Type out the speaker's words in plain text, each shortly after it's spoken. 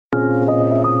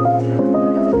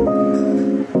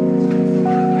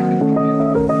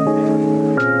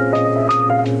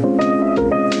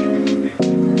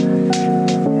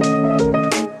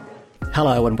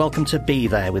Hello and welcome to Be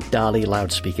There with Dali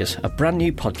Loudspeakers, a brand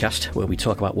new podcast where we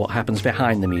talk about what happens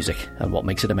behind the music and what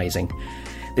makes it amazing.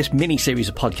 This mini-series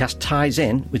of podcasts ties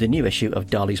in with a new issue of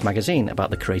Dali's magazine about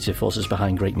the creative forces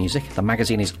behind great music. The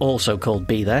magazine is also called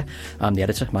Be There. I'm the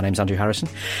editor. My name's Andrew Harrison.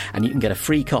 And you can get a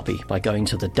free copy by going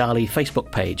to the Dali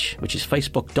Facebook page, which is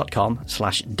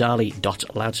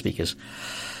facebook.com/dali.loudspeakers.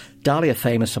 Dali are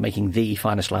famous for making the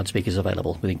finest loudspeakers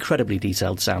available, with incredibly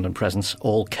detailed sound and presence,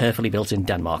 all carefully built in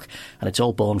Denmark, and it's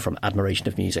all born from admiration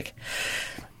of music.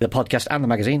 The podcast and the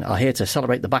magazine are here to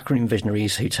celebrate the backroom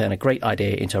visionaries who turn a great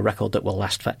idea into a record that will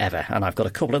last forever. And I've got a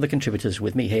couple of the contributors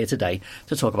with me here today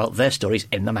to talk about their stories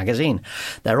in the magazine.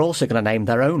 They're also going to name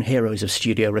their own heroes of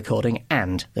studio recording,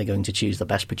 and they're going to choose the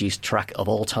best produced track of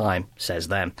all time, says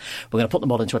them. We're going to put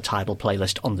them all into a title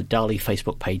playlist on the Dali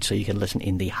Facebook page so you can listen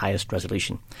in the highest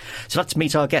resolution. So let's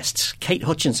meet our guests. Kate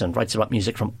Hutchinson writes about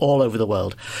music from all over the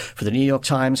world for the New York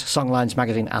Times, Songlines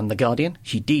magazine and The Guardian.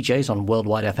 She DJs on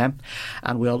Worldwide FM,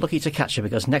 and we are lucky to catch her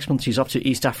because next month she's off to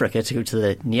East Africa to go to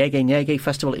the Nyege Nyege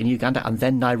Festival in Uganda and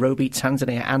then Nairobi,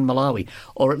 Tanzania and Malawi.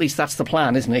 Or at least that's the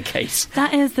plan, isn't it, Kate?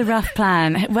 That is the rough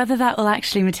plan. Whether that will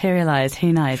actually materialise,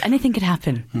 who knows? Anything could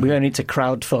happen. We only need to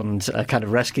crowdfund a kind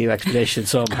of rescue expedition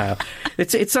somehow.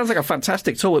 It sounds like a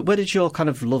fantastic tour. Where did your kind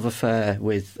of love affair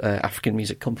with African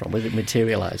music come from? Where did it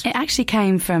materialise? It actually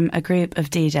came from a group of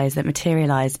DJs that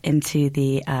materialised into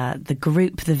the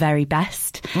group The Very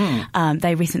Best.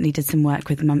 They recently did some work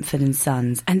with Mumford and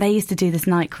Sons, and they used to do this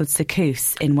night called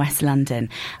Secousse in West London,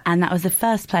 and that was the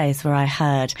first place where I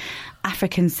heard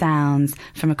African sounds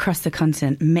from across the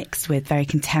continent mixed with very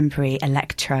contemporary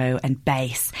electro and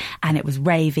bass, and it was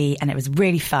ravey and it was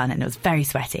really fun and it was very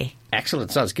sweaty.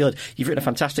 Excellent, sounds good. You've written a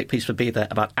fantastic piece for Be There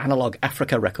about Analog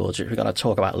Africa Records, which we're going to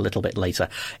talk about a little bit later.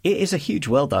 It is a huge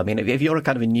world, though. I mean, if you're a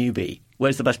kind of a newbie,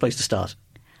 where's the best place to start?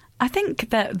 I think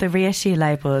that the reissue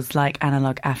labels like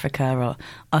Analog Africa or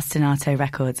Ostinato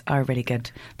Records are a really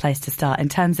good place to start in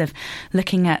terms of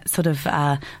looking at sort of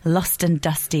lost and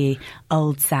dusty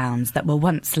old sounds that were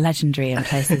once legendary in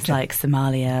places like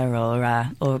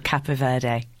Somalia or Cape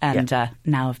Verde and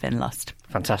now have been lost.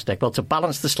 Fantastic. Well, to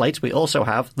balance the slate, we also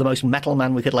have the most metal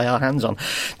man we could lay our hands on.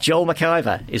 Joel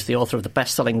McIver is the author of the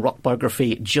best-selling rock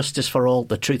biography Justice for All,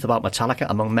 The Truth About Metallica,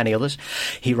 among many others.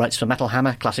 He writes for Metal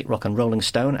Hammer, Classic Rock and Rolling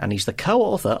Stone, and he's the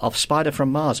co-author of Spider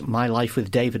from Mars, My Life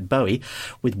with David Bowie,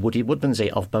 with Woody Woodmansey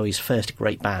of Bowie's first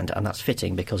great band. And that's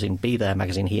fitting because in Be There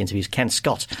magazine he interviews Ken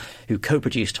Scott, who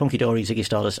co-produced Hunky Dory, Ziggy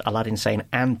Stardust, Aladdin Sane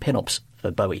and Pin-Ups for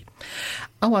Bowie.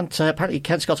 Oh, and apparently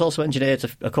Ken Scott also engineered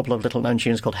a couple of little-known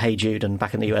tunes called Hey Jude and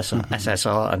Back in the US and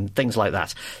SSR and things like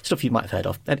that. Stuff you might have heard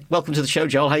of. Welcome to the show,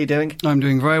 Joel. How are you doing? I'm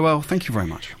doing very well. Thank you very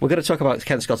much. We're going to talk about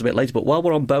Ken Scott a bit later, but while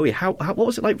we're on Bowie, what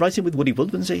was it like writing with Woody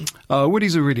Woodmansey?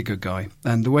 Woody's a really good guy,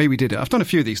 and the way we did it, I've done a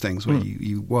few of these things where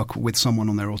you work with someone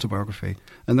on their autobiography,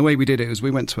 and the way we did it was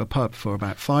we went to a pub for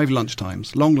about 5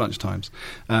 lunchtimes, long lunchtimes,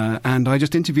 and I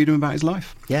just interviewed him about his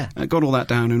life. Yeah. Got all that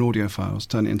down in audio files,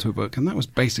 turned it into a book, and that was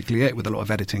basically it, with a lot of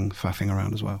editing, faffing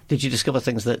around as well. Did you discover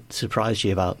things that surprised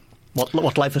you about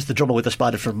what life as the drummer with the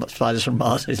Spiders from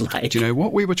Mars is like? Do you know,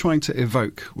 what we were trying to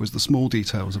evoke was the small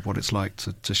details of what it's like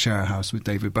to share a house with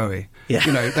David Bowie. Yeah.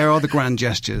 You know, there are the grand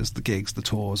gestures, the gigs, the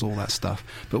tours, all that stuff.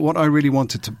 But what I really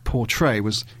wanted to portray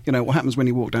was, you know, what happens when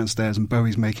you walk downstairs and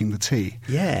Bowie's making the tea.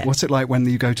 Yeah. What's it like when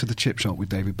you go to the chip shop with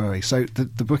David Bowie? So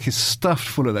the book is stuffed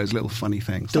full of those little funny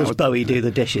things. Does Bowie do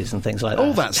the dishes and things like that?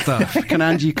 All that stuff. Can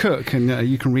Angie cook? And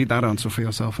you can read that answer for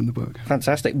yourself in the book.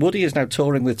 Fantastic. Woody is now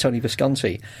touring with Tony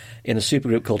Visconti in a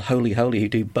supergroup called Holy Holy, who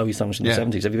do Bowie songs from the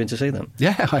 70s. Have you been to see them?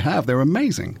 Yeah, I have. They're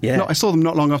amazing. Yeah. I saw them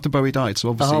not long after Bowie died, so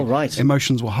obviously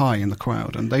emotions were high in the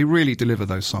crowd, and they really deliver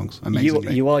those songs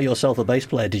amazingly. You are yourself a bass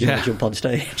player. Did you want to jump on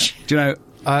stage? Do you know,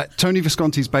 Tony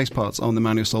Visconti's bass parts on The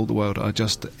Man Who Sold the World are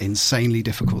just insanely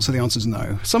difficult, so the answer's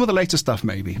no. Some of the later stuff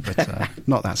maybe, but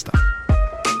not that stuff.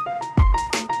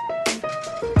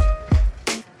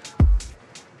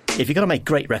 If you're going to make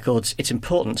great records, it's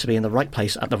important to be in the right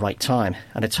place at the right time.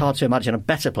 And it's hard to imagine a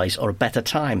better place or a better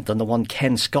time than the one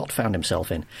Ken Scott found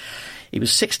himself in. He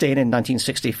was 16 in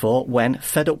 1964 when,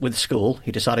 fed up with school,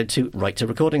 he decided to write to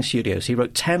recording studios. He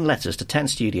wrote 10 letters to 10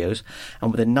 studios,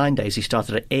 and within 9 days he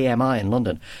started at AMI in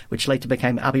London, which later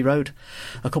became Abbey Road.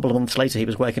 A couple of months later he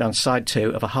was working on side 2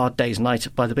 of A Hard Day's Night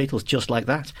by the Beatles, just like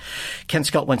that. Ken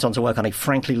Scott went on to work on a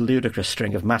frankly ludicrous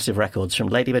string of massive records, from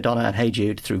Lady Madonna and Hey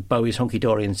Jude through Bowie's Hunky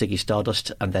Dory and Ziggy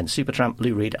Stardust, and then Supertramp,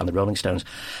 Lou Reed and the Rolling Stones.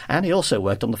 And he also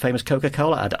worked on the famous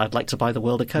Coca-Cola ad, I'd Like to Buy the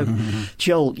World a Coke.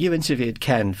 Joel, you interviewed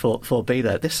Ken for or be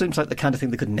there. This seems like the kind of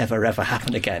thing that could never, ever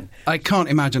happen again. I can't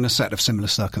imagine a set of similar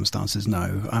circumstances,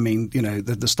 no. I mean,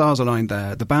 the stars aligned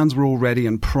there. The bands were all ready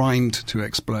and primed to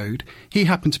explode. He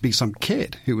happened to be some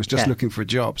kid who was just looking for a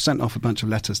job, sent off a bunch of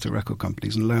letters to record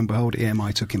companies, and lo and behold,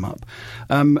 EMI took him up.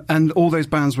 And all those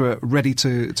bands were ready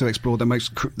to explore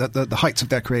the heights of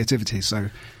their creativity, so...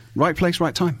 Right place,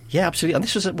 right time. Yeah, absolutely. And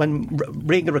this was when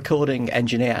being a recording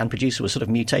engineer and producer was sort of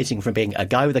mutating from being a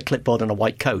guy with a clipboard and a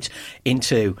white coat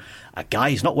into a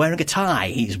guy who's not wearing a tie.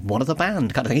 He's one of the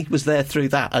band kind of thing. He was there through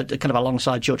that, kind of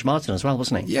alongside George Martin as well,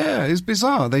 wasn't he? Yeah, it's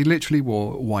bizarre. They literally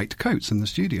wore white coats in the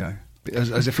studio.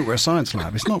 As if it were a science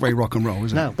lab. It's not very rock and roll,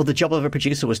 is it? No. Well, the job of a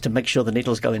producer was to make sure the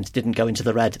needles didn't go into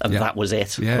the red, and that was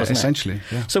it. Yeah, wasn't essentially. It?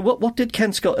 Yeah. So what did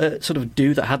Ken Scott sort of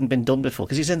do that hadn't been done before?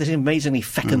 Because he's in this amazingly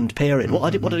fecund period.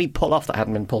 What did he pull off that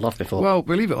hadn't been pulled off before? Well,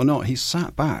 believe it or not, he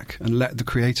sat back and let the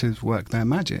creatives work their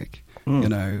magic.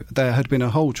 There had been a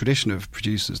whole tradition of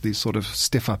producers, these sort of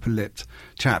stiff upper-lipped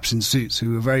chaps in suits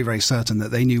who were very, very certain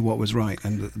that they knew what was right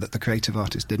and that the creative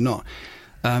artist did not.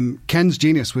 Ken's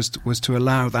genius was to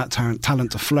allow that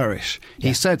talent to flourish. Yeah.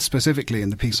 He said specifically in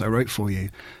the piece I wrote for you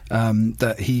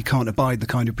that he can't abide the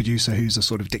kind of producer who's a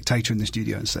sort of dictator in the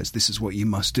studio and says, this is what you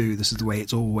must do, this is the way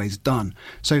it's always done.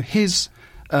 So his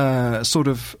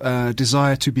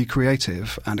desire to be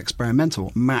creative and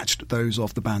experimental matched those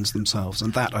of the bands themselves,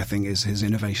 and that, I think, is his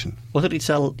innovation. What did he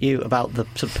tell you about the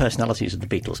sort of personalities of the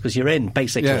Beatles? Because you're in,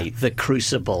 basically, the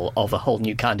crucible of a whole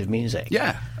new kind of music.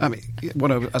 Yeah. I mean,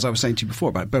 as I was saying to you before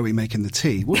about Bowie making the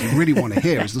tea, what you really want to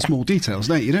hear is the small details,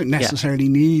 don't you? You don't necessarily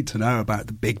need to know about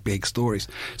the big, big stories.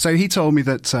 So he told me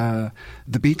that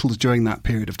the Beatles, during that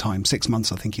period of time, 6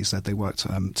 months, I think he said, they worked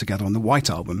together on the White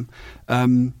Album,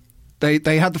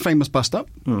 They had the famous bust-up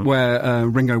where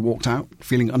Ringo walked out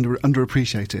feeling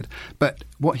underappreciated. But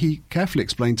what he carefully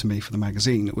explained to me for the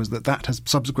magazine was that has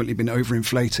subsequently been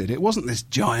overinflated. It wasn't this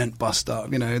giant bust-up.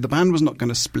 The band was not going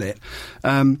to split.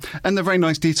 And the very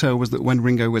nice detail was that when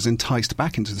Ringo was enticed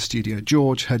back into the studio,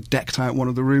 George had decked out one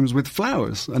of the rooms with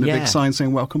flowers and a big sign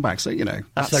saying, welcome back. So,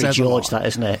 that's very George, that,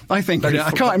 isn't it? I think. I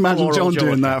can't imagine John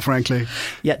doing that, frankly.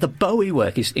 Yeah, the Bowie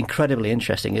work is incredibly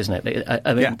interesting, isn't it?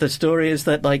 I mean, the story is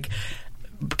that,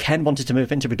 Ken wanted to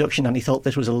move into production and he thought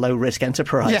this was a low-risk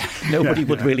enterprise. Yeah. Nobody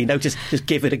would really notice. Just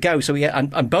give it a go. So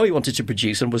and Bowie wanted to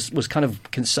produce and was kind of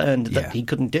concerned that he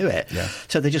couldn't do it. Yeah.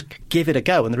 So they just give it a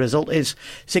go, and the result is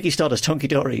Ziggy Stardust,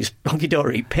 Honky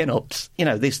Dory, Pin-Ups.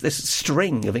 This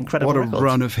string of incredible records. What a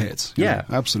run of hits. Yeah,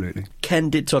 absolutely. Ken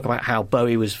did talk about how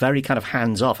Bowie was very kind of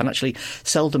hands-off and actually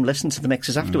seldom listened to the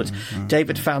mixes afterwards.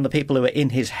 David found the people who were in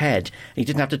his head. He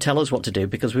didn't have to tell us what to do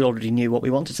because we already knew what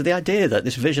we wanted. So the idea that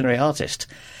this visionary artist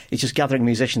is just gathering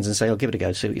musicians and saying, give it a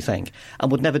go, see what you think, and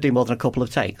would never do more than a couple of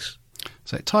takes.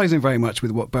 So it ties in very much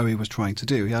with what Bowie was trying to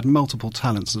do. He had multiple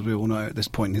talents, as we all know, at this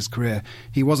point in his career.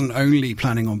 He wasn't only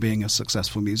planning on being a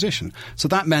successful musician. So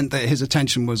that meant that his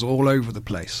attention was all over the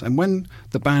place. And when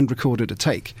the band recorded a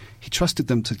take, he trusted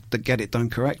them to get it done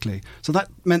correctly. So that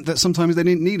meant that sometimes they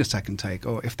didn't need a second take.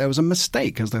 Or if there was a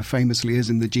mistake, as there famously is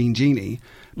in the Gene Genie,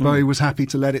 Bowie was happy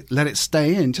to let it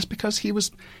stay in just because he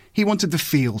wanted the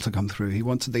feel to come through. He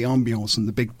wanted the ambience and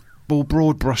the big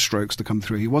broad brushstrokes to come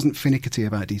through. He wasn't finicky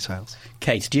about details.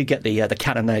 Kate, do you get the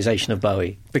canonisation of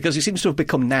Bowie? Because he seems to have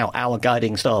become now our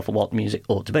guiding star for what music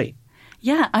ought to be.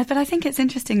 Yeah, but I think it's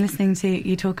interesting listening to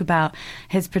you talk about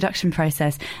his production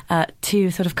process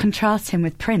to sort of contrast him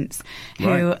with Prince,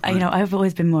 who, I've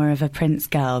always been more of a Prince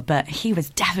girl, but he was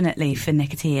definitely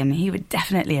finicky and he would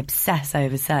definitely obsess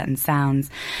over certain sounds.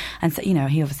 And so,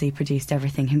 he obviously produced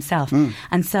everything himself.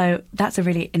 And so that's a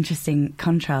really interesting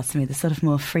contrast to me, the sort of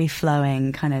more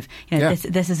free-flowing kind of,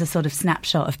 this is a sort of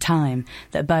snapshot of time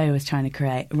that Bowie was trying to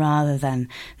create rather than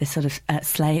this sort of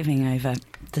slaving over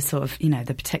the sort of,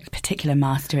 the particular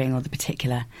mastering or the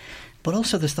particular... But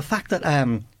also there's the fact that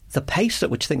the pace at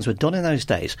which things were done in those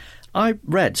days. I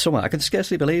read somewhere, I can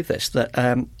scarcely believe this, that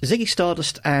Ziggy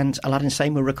Stardust and Aladdin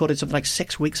Sane were recorded something like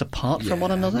 6 weeks apart from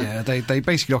one another. Yeah, they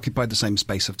basically occupied the same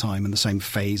space of time and the same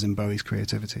phase in Bowie's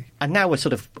creativity. And now we're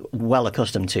sort of well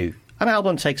accustomed to an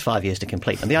album takes 5 years to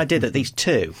complete. And the idea that these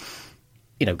two...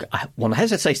 one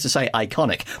hesitates to say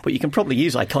iconic, but you can probably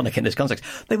use iconic in this context.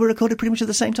 They were recorded pretty much at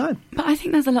the same time. But I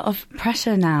think there's a lot of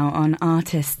pressure now on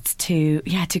artists to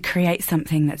create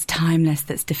something that's timeless,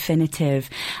 that's definitive,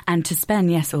 and to spend,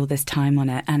 all this time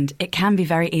on it. And it can be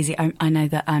very easy. I know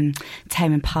that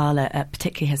Tame Impala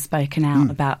particularly has spoken out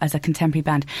about, as a contemporary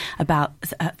band, about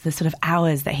the sort of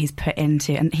hours that he's put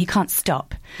into, and he can't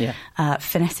stop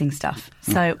finessing stuff.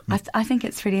 So I think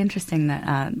it's really interesting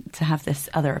that to have this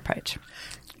other approach.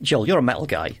 Joel, you're a metal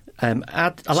guy.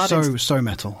 So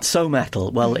metal. So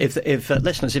metal. Well, if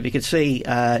listeners, if you could see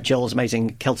Joel's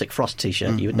amazing Celtic Frost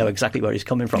T-shirt, you would know exactly where he's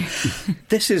coming from.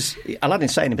 This is, Aladdin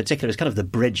Sane in particular, is kind of the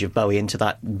bridge of Bowie into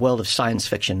that world of science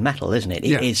fiction metal, isn't it?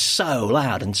 It is so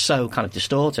loud and so kind of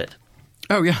distorted.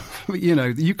 Oh, yeah. You know,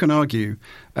 you can argue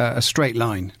a straight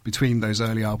line between those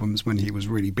early albums when he was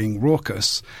really being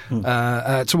raucous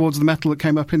towards the metal that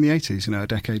came up in the 80s, you know, a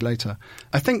decade later.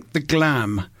 I think the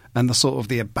glam and the sort of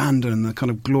the abandon and the kind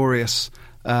of glorious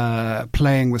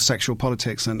playing with sexual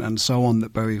politics and so on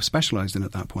that Bowie specialised in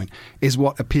at that point is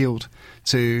what appealed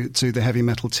to the heavy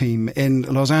metal team in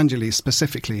Los Angeles,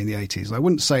 specifically in the 80s. I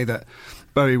wouldn't say that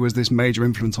Bowie was this major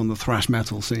influence on the thrash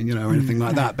metal scene, you know, or anything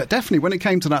like that. But definitely when it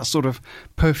came to that sort of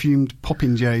perfumed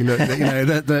Popinjay look that, you know,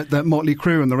 that Motley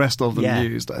Crue and the rest of them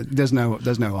used, there's no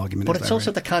argument. But it's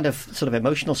also the kind of sort of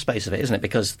emotional space of it, isn't it?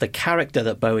 Because the character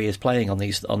that Bowie is playing on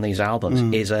these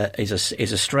albums is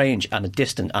a strange and a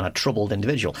distant and a troubled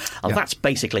individual, and that's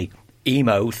basically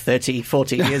emo 30,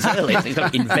 40 years earlier. He's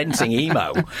not inventing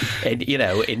emo in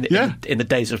the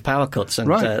days of power cuts and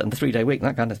the 3-day week,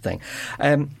 that kind of thing.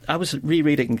 I was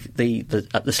rereading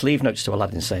the sleeve notes to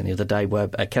Aladdin Sane the other day, where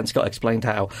Ken Scott explained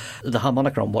how the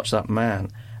harmonica on Watch That Man,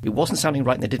 it wasn't sounding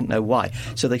right and they didn't know why.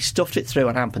 So they stuffed it through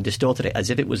an amp and distorted it as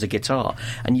if it was a guitar.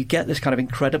 And you get this kind of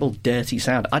incredible dirty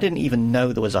sound. I didn't even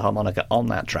know there was a harmonica on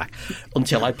that track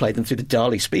until I played them through the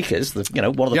Dali speakers,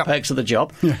 one of the perks of the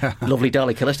job. Lovely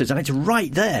Dali Callistas. And it's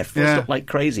right there, fussed up like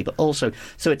crazy. But also,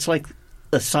 so it's like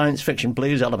the science fiction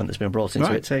blues element that's been brought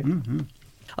into it too. Mm-hmm.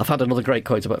 I've had another great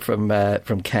quote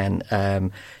from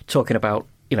Ken talking about,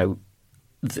 you know,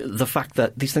 the fact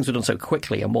that these things were done so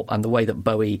quickly and the way that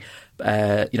Bowie,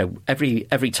 every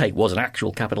take was an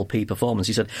actual capital P performance.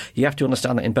 He said, you have to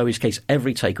understand that in Bowie's case,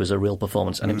 every take was a real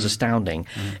performance, and it was astounding.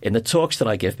 In the talks that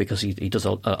I give, because he does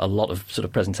a lot of sort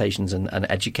of presentations and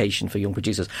education for young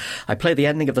producers, I play the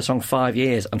ending of the song 5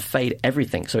 years and fade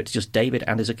everything, so it's just David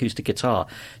and his acoustic guitar,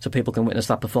 so people can witness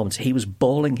that performance. He was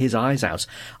bawling his eyes out.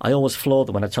 I always floor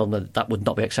them when I tell them that would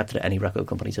not be accepted at any record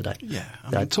company today. Yeah,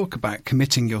 I mean, talk about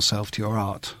committing yourself to your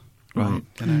art. Right.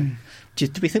 You know. Do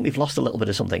we think we've lost a little bit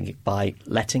of something by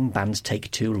letting bands take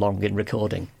too long in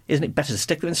recording? Isn't it better to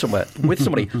stick them in somewhere with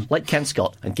somebody like Ken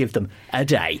Scott and give them a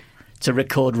day to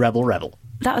record Rebel Rebel?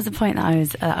 That was the point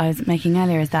that I was making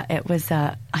earlier, is that it was,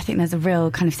 I think there's a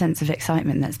real kind of sense of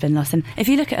excitement that's been lost. And if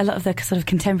you look at a lot of the sort of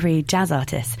contemporary jazz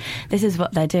artists, this is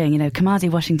what they're doing. You know,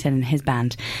 Kamasi Washington and his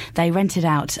band, they rented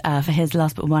out, for his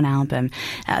Last But One album,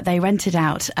 they rented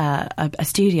out a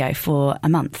studio for a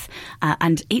month.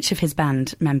 And each of his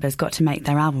band members got to make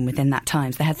their album within that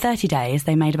time. So they had 30 days,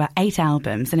 they made about 8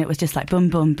 albums, and it was just like boom,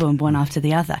 boom, boom, one after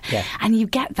the other. Yeah. And you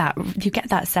get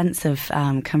that sense of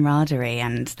camaraderie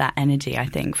and that energy, I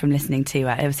think, from listening to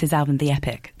it was his album The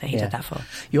Epic that he did that for.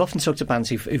 You often talk to bands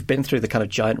who've been through the kind of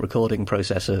giant recording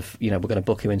process of, you know, we're going to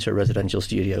book you into a residential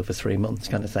studio for 3 months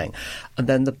kind of thing, and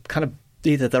then the kind of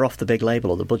either they're off the big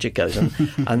label or the budget goes and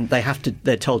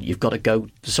they're told you've got to go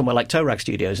to somewhere like Toe Rag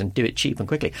Studios and do it cheap and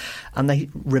quickly, and they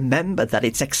remember that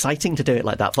it's exciting to do it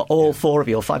like that, for all 4 of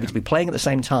you or 5 of you to be playing at the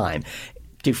same time.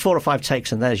 Do 4 or 5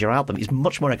 takes and there's your album is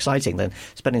much more exciting than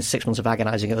spending 6 months of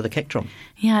agonising over the kick drum.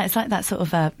 Yeah, it's like that sort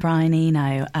of Brian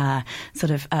Eno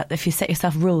if you set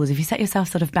yourself rules, if you set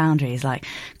yourself sort of boundaries, like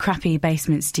crappy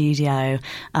basement studio,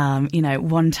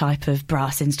 one type of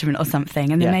brass instrument or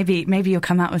something, and then maybe you'll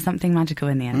come out with something magical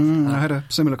in the end. I had a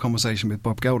similar conversation with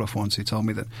Bob Geldof once, who told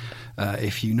me that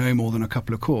if you know more than a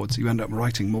couple of chords, you end up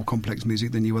writing more complex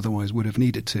music than you otherwise would have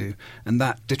needed to, and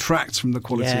that detracts from the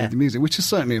quality of the music, which is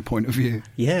certainly a point of view.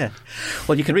 Yeah.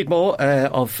 Well, you can read more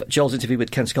of Joel's interview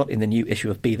with Ken Scott in the new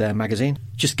issue of Be There magazine.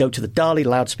 Just go to the Dali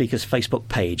Loudspeakers Facebook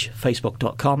page,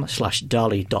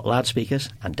 facebook.com/Dali.loudspeakers,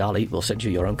 and Dali will send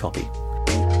you your own copy.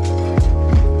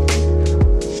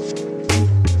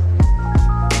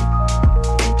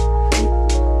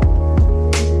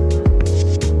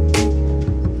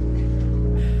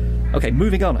 Okay,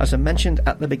 moving on. As I mentioned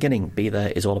at the beginning, Be There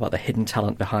is all about the hidden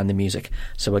talent behind the music.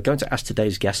 So we're going to ask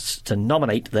today's guests to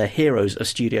nominate their heroes of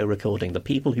studio recording, the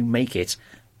people who make it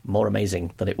more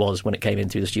amazing than it was when it came in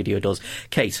through the studio doors.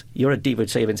 Kate, you're a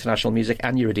devotee of international music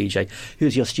and you're a DJ.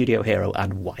 Who's your studio hero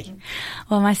and why?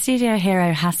 Well, my studio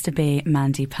hero has to be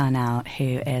Mandy Parnell,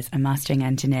 who is the mastering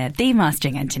engineer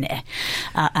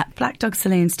at Black Dog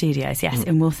Saloon Studios,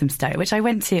 in Walthamstow, which I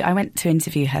went to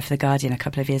interview her for The Guardian a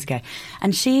couple of years ago.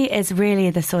 And she is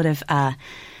really the sort of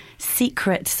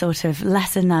secret sort of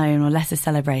lesser known or lesser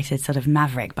celebrated sort of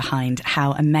maverick behind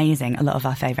how amazing a lot of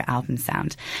our favourite albums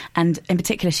sound. And in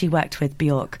particular, she worked with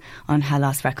Björk on her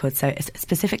last record, so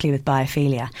specifically with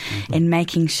Biophilia, in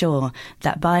making sure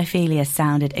that Biophilia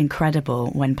sounded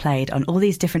incredible when played on all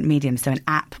these different mediums, so an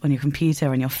app on your computer,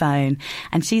 on your phone.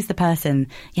 And she's the person,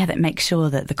 that makes sure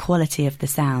that the quality of the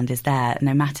sound is there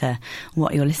no matter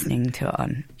what you're listening to it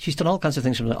on. She's done all kinds of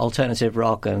things from alternative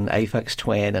rock and Aphex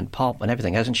Twin and pop and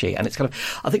everything, hasn't she? And it's kind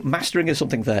of, I think mastering is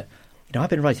something that, I've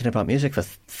been writing about music for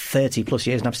 30 plus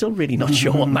years and I'm still really not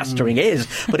sure what mastering is,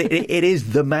 but it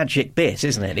is the magic bit,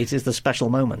 isn't it? It is the special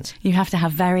moment. You have to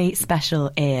have very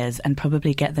special ears and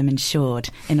probably get them insured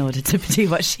in order to do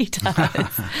what she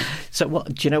does. So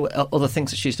what, do you know other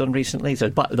things that she's done recently? So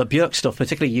the Björk stuff,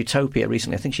 particularly Utopia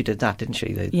recently, I think she did that, didn't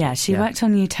she? She worked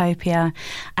on Utopia,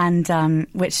 and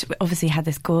which obviously had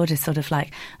this gorgeous sort of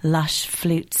like lush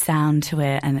flute sound to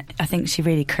it, and I think she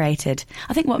really created,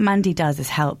 I think what Mandy does is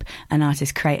help an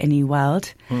artist create a new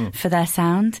world for their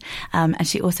sound, and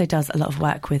she also does a lot of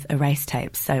work with Erase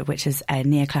Tapes, which is a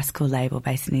neoclassical label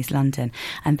based in East London,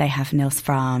 and they have Nils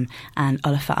Frahm and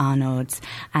Olafur Arnalds,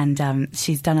 and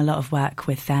she's done a lot of work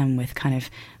with them with kind of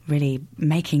really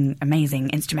making amazing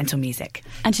instrumental music.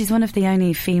 And she's one of the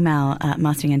only female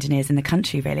mastering engineers in the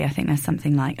country, really. I think there's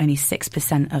something like only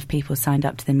 6% of people signed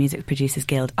up to the Music Producers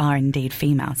Guild are indeed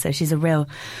female. So she's a real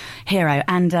hero.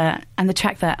 And the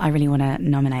track that I really want to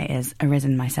nominate is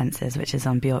Arisen My Senses, which is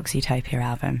on Björk's Utopia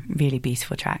album. Really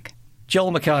beautiful track.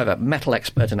 Joel McIver, metal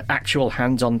expert and actual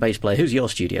hands-on bass player. Who's your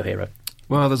studio hero?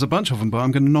 Well, there's a bunch of them, but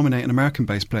I'm going to nominate an American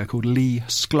bass player called Lee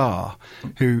Sklar,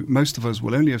 who most of us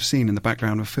will only have seen in the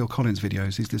background of Phil Collins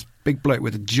videos. He's this big bloke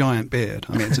with a giant beard.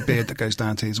 I mean, it's a beard that goes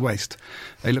down to his waist.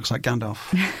 He looks like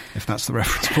Gandalf, if that's the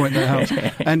reference point that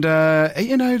helps. And,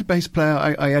 the bass player,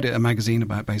 I edit a magazine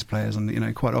about bass players,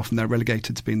 and, quite often they're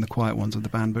relegated to being the quiet ones of the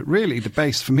band. But really, the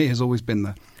bass, for me, has always been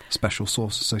the special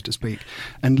sauce, so to speak.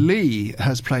 And Lee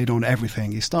has played on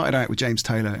everything. He started out with James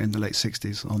Taylor in the late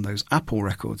 60s on those Apple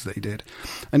records that he did.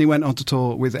 And he went on to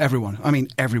tour with everyone. I mean,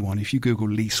 everyone. If you Google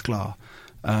Lee Sklar,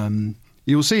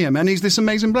 you'll see him. And he's this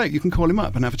amazing bloke. You can call him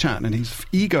up and have a chat. And he's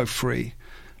ego-free.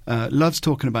 Loves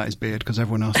talking about his beard because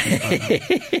everyone asks him about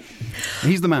that.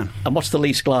 He's the man. And what's the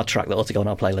Lee Sklar track that ought to go on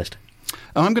our playlist?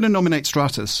 I'm going to nominate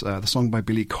Stratus, the song by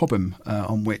Billy Cobham,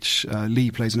 on which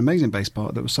Lee plays an amazing bass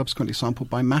part that was subsequently sampled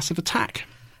by Massive Attack.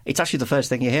 It's actually the first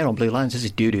thing you hear on Blue Lines. This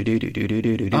is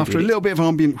do-do-do-do-do-do-do-do. After a little bit of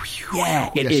ambient...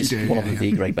 Yeah, it is one of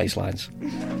the great bass lines.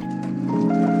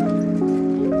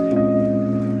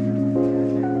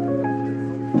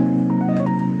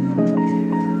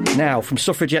 Now, from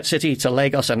Suffragette City to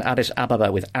Lagos and Addis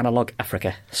Ababa with Analog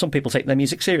Africa. Some people take their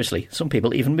music seriously. Some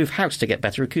people even move house to get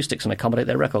better acoustics and accommodate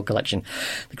their record collection.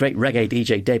 The great reggae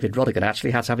DJ David Rodigan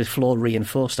actually had to have his floor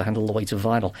reinforced to handle the weight of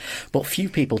vinyl. But few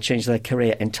people change their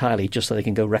career entirely just so they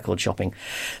can go record shopping.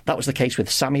 That was the case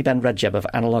with Sami Ben Redjeb of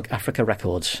Analog Africa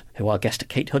Records, who our guest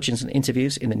Kate Hutchinson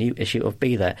interviews in the new issue of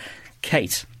Be There.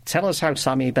 Kate, tell us how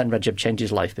Sami Ben Redjeb changed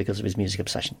his life because of his music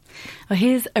obsession. Well,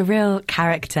 he's a real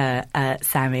character,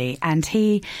 Sami, and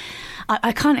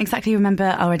I can't exactly remember,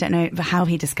 or I don't know how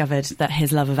he discovered that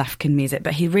his love of African music,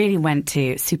 but he really went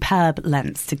to superb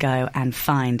lengths to go and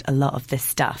find a lot of this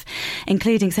stuff,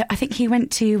 including, so I think he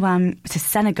went to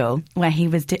Senegal, where he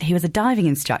was a diving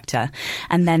instructor,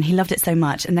 and then he loved it so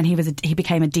much, and then he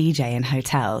became a DJ in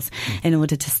hotels in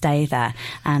order to stay there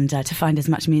and to find as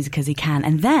much music as he can,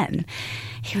 and then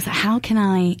he was like, how can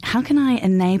I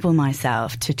enable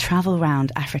myself to travel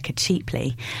around Africa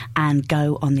cheaply and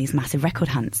go on these massive record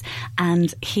hunts?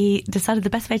 And he decided the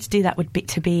best way to do that would be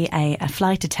to be a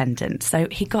flight attendant. So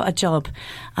he got a job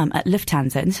at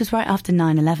Lufthansa, and this was right after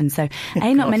 9/11. So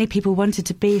A, not many people wanted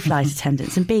to be flight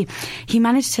attendants, and B, he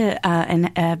managed to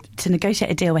negotiate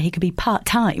a deal where he could be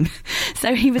part-time.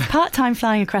 So he was part-time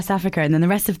flying across Africa, and then the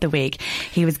rest of the week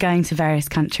he was going to various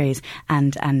countries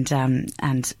and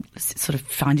sort of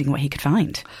finding what he could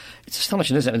find. It's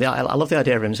astonishing, isn't it? I love the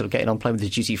idea of him sort of getting on playing with his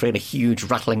duty-free and a huge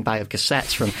rattling bag of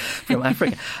cassettes from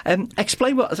Africa.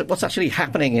 Explain what's actually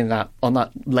happening on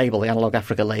that label, the Analog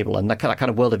Africa label, and that kind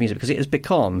of world of music, because it has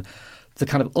become the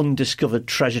kind of undiscovered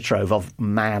treasure trove of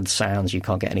mad sounds you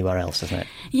can't get anywhere else, isn't it?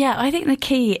 Yeah, I think the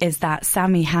key is that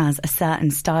Sami has a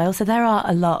certain style. So there are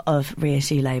a lot of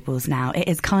reissue labels now. It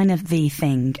is kind of the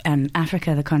thing. And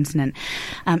Africa, the continent,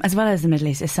 as well as the Middle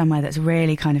East, is somewhere that's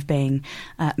really kind of being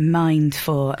mined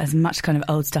for as much kind of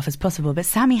old stuff as possible. But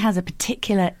Sami has a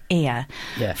particular ear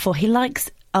for, he likes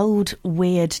old,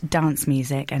 weird dance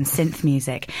music and synth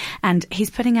music. And he's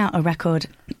putting out a record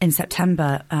in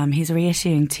September. He's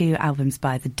reissuing 2 albums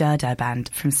by the Durdur Band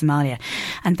from Somalia.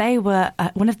 And they were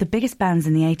one of the biggest bands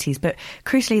in the 80s, but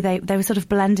crucially they were sort of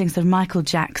blending sort of Michael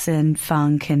Jackson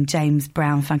funk and James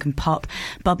Brown funk and pop,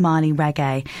 Bob Marley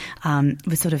reggae,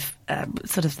 with sort of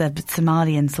the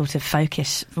Somalian sort of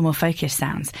more folkish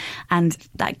sounds. And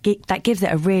that gives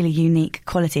it a really unique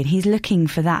quality. And he's looking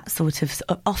for that sort of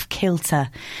off-kilter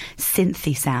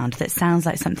synthy sound that sounds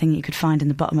like something you could find in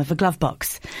the bottom of a glove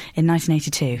box in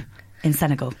 1982 in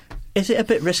Senegal. Is it a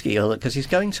bit risky, because he's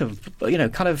going to,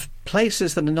 kind of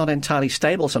places that are not entirely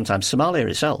stable sometimes, Somalia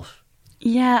itself?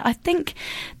 Yeah, I think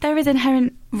there is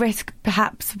inherent risk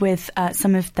perhaps with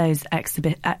some of those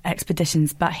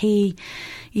expeditions, but he,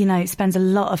 spends a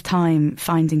lot of time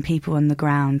finding people on the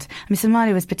ground. I mean,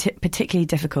 Somalia was particularly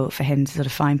difficult for him to sort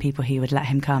of find people who would let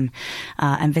him come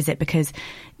and visit, because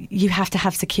you have to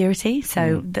have security.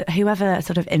 So whoever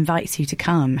sort of invites you to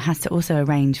come has to also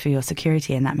arrange for your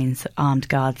security, and that means armed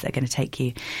guards that are going to take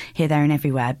you here, there and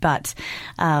everywhere. But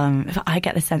I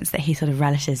get the sense that he sort of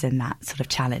relishes in that sort of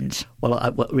challenge.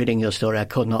 Well, reading your story, I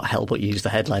could not help but use the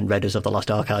headline Raiders of the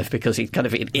Lost Archive, because it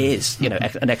is,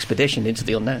 an expedition into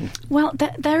the unknown. Well,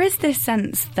 there is this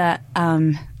sense that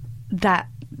that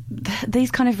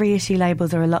these kind of reissue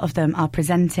labels, or a lot of them, are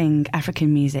presenting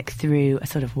African music through a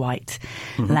sort of white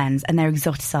lens, and they're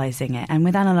exoticising it. And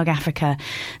with Analog Africa,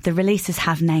 the releases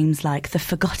have names like The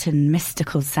Forgotten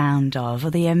Mystical Sound of,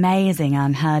 or The Amazing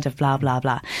Unheard of, blah, blah,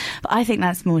 blah. But I think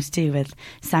that's more to do with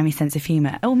Sammy's sense of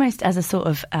humour, almost as a sort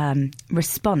of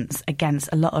response against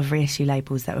a lot of reissue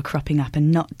labels that were cropping up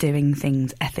and not doing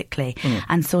things ethically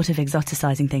and sort of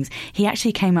exoticising things. He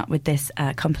actually came up with this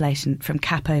compilation from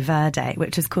Capo Verde,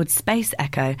 which was called Space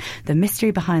Echo, The Mystery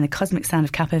Behind the Cosmic Sound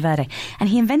of Capo Verde. And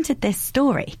he invented this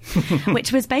story,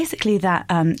 which was basically that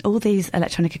all these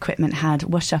electronic equipment had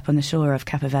washed up on the shore of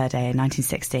Capo Verde in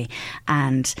 1960,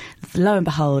 and lo and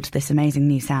behold, this amazing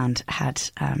new sound had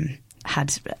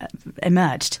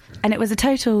emerged. And it was a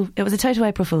total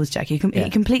April Fool's joke. He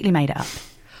completely made it up.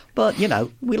 But, we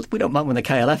don't mind when the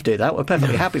KLF do that. We're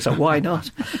perfectly happy, so why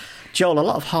not? Joel, a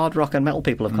lot of hard rock and metal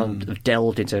people have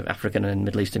delved into African and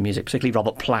Middle Eastern music, particularly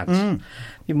Robert Plant.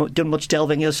 You've done much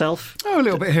delving yourself? Oh, a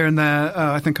little bit here and there.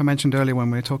 I think I mentioned earlier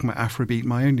when we were talking about Afrobeat,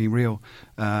 my only real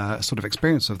sort of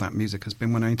experience of that music has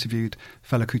been when I interviewed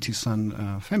Fela Kuti's son,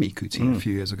 Femi Kuti, a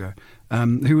few years ago,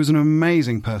 who was an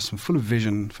amazing person, full of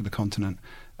vision for the continent.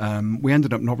 We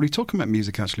ended up not really talking about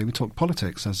music, actually. We talked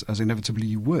politics, as inevitably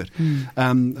you would.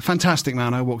 Fantastic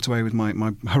man. I walked away with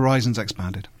my horizons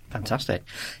expanded. Fantastic.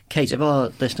 Kate, if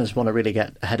our listeners want to really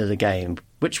get ahead of the game,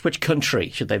 which country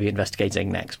should they be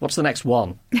investigating next? What's the next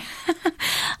one?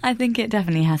 I think it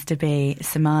definitely has to be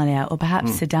Somalia, or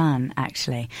perhaps Sudan,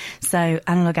 actually. So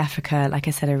Analog Africa, like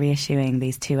I said, are reissuing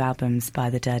these 2 albums by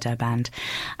the Durdur Band.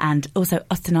 And also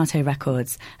Ostinato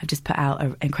Records have just put out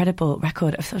an incredible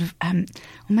record of sort of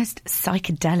almost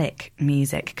psychedelic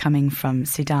music coming from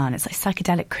Sudan. It's like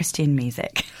psychedelic Christian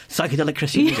music. Psychedelic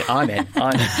Christian music, I'm in.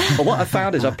 But what I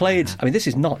found is this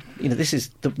is not, this is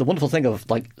the wonderful thing of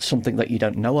like something that you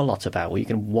don't know a lot about, where you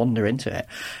can wander into it.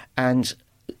 And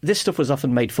this stuff was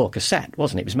often made for cassette,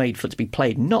 wasn't it? It was made for it to be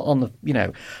played not on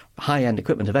the, high-end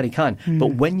equipment of any kind,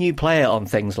 but when you play it on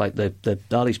things like the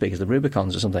Dali speakers, the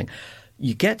Rubicons or something,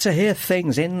 you get to hear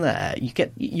things in there.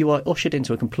 You are ushered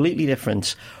into a completely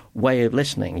different way of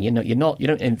listening. You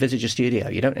don't envisage a studio.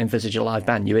 You don't envisage a live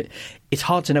band. It's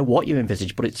hard to know what you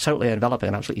envisage, but it's totally enveloping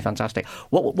and absolutely fantastic.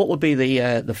 What would be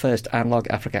the first Analog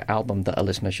Africa album that a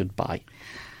listener should buy?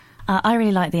 I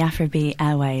really like the Afrobeat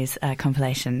Airways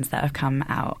compilations that have come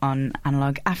out on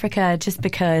Analog Africa, just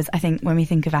because I think when we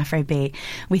think of Afrobeat,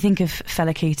 we think of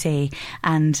Fela Kuti,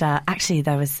 and actually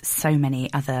there was so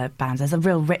many other bands. There's a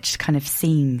real rich kind of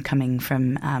scene coming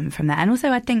from there. And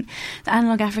also I think that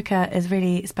Analog Africa is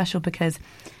really special because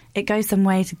it goes some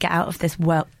way to get out of this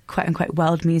quote-unquote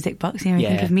world music box. You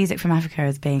think of music from Africa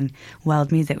as being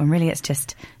world music, when really it's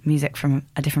just music from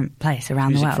a different place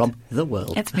around the world. Music from the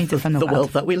world. It's music from the world. The world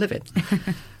that we live in.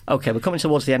 OK, we're coming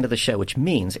towards the end of the show, which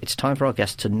means it's time for our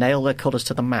guests to nail their colours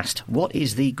to the mast. What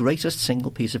is the greatest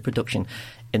single piece of production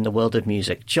in the world of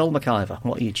music? Joel McIver,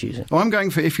 what are you choosing? Well, I'm going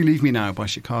for If You Leave Me Now by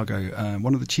Chicago,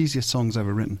 one of the cheesiest songs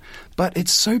ever written. But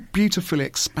it's so beautifully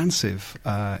expansive.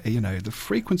 The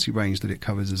frequency range that it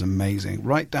covers is amazing,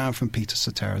 right down from Peter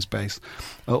Cetera's enormous bass,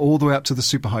 all the way up to the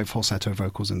super high falsetto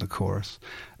vocals in the chorus.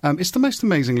 It's the most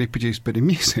amazingly produced bit of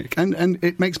music, and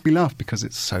it makes me laugh because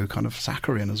it's so kind of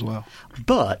saccharine as well.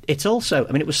 But it's also,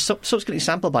 I mean, it was subsequently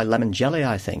sampled by Lemon Jelly,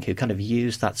 I think, who kind of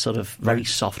used that sort of very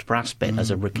soft brass bit as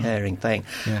a recurring thing.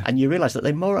 Yeah. And you realise that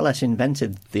they more or less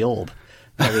invented the orb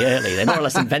very early. They more or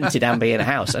less invented ambient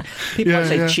house. And people might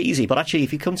say cheesy, but actually,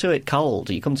 if you come to it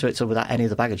cold, you come to it sort of without any of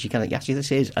the baggage, you kind of think, actually,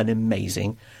 this is an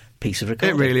amazing piece of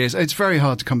recording. It really is. It's very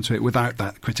hard to come to it without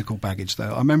that critical baggage,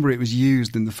 though. I remember it was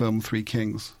used in the film Three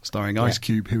Kings, starring Ice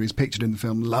Cube, who is pictured in the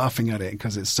film laughing at it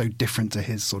because it's so different to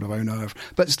his sort of own oeuvre.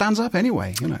 But it stands up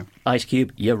anyway, you know. Ice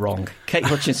Cube, you're wrong. Kate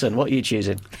Hutchinson, what are you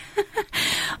choosing?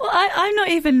 Well, I'm not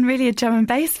even really a drum and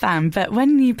bass fan, but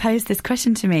when you posed this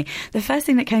question to me, the first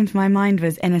thing that came to my mind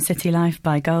was Inner City Life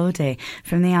by Goldie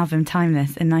from the album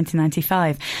Timeless in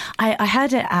 1995. I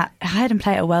heard him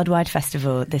play at a worldwide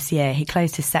festival this year. He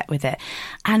closed his set with it,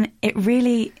 and it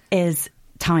really is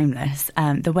timeless.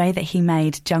 The way that he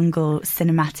made jungle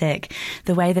cinematic,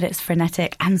 the way that it's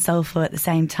frenetic and soulful at the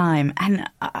same time. And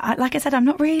like I said, I'm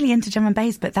not really into drum and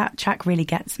bass, but that track really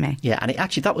gets me. Yeah, and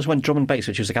that was when drum and bass,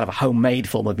 which was a kind of a homemade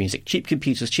form of music, cheap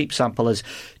computers, cheap samplers,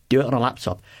 do it on a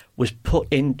laptop, was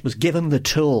given the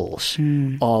tools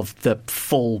of the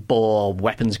full-bore,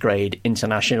 weapons-grade,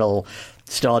 international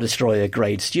Star Destroyer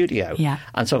grade studio. Yeah.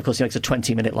 And so, of course, he makes a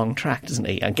 20-minute long track, doesn't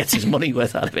he? And gets his money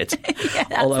worth out of it. Yeah,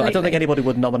 although I don't think anybody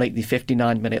would nominate the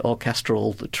 59-minute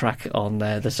orchestral track on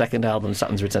the second album,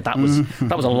 Saturn's Return. That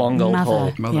was a long old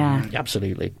haul. Yeah.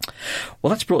 Absolutely.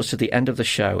 Well, that's brought us to the end of the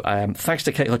show. Thanks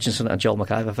to Kate Hutchinson and Joel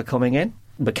McIver for coming in.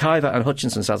 McIver and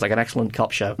Hutchinson sounds like an excellent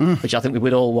cop show, which I think we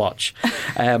would all watch.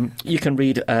 You can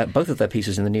read both of their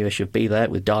pieces in the new issue of Be There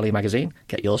with Dali magazine.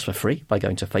 Get yours for free by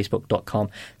going to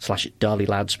facebook.com/Dali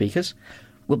Loudspeakers.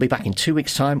 We'll be back in 2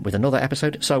 weeks' time with another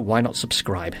episode, so why not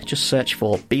subscribe? Just search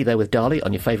for Be There with Dali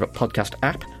on your favourite podcast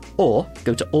app, or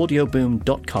go to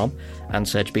audioboom.com and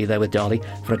search Be There with Dali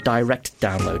for a direct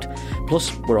download.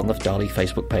 Plus, we're on the Dali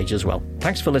Facebook page as well.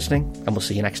 Thanks for listening, and we'll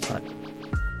see you next time.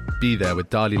 Be There with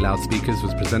Dali Loudspeakers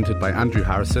was presented by Andrew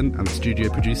Harrison, and the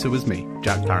studio producer was me,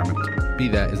 Jack Claremont. Be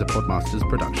There is a Podmasters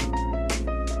production.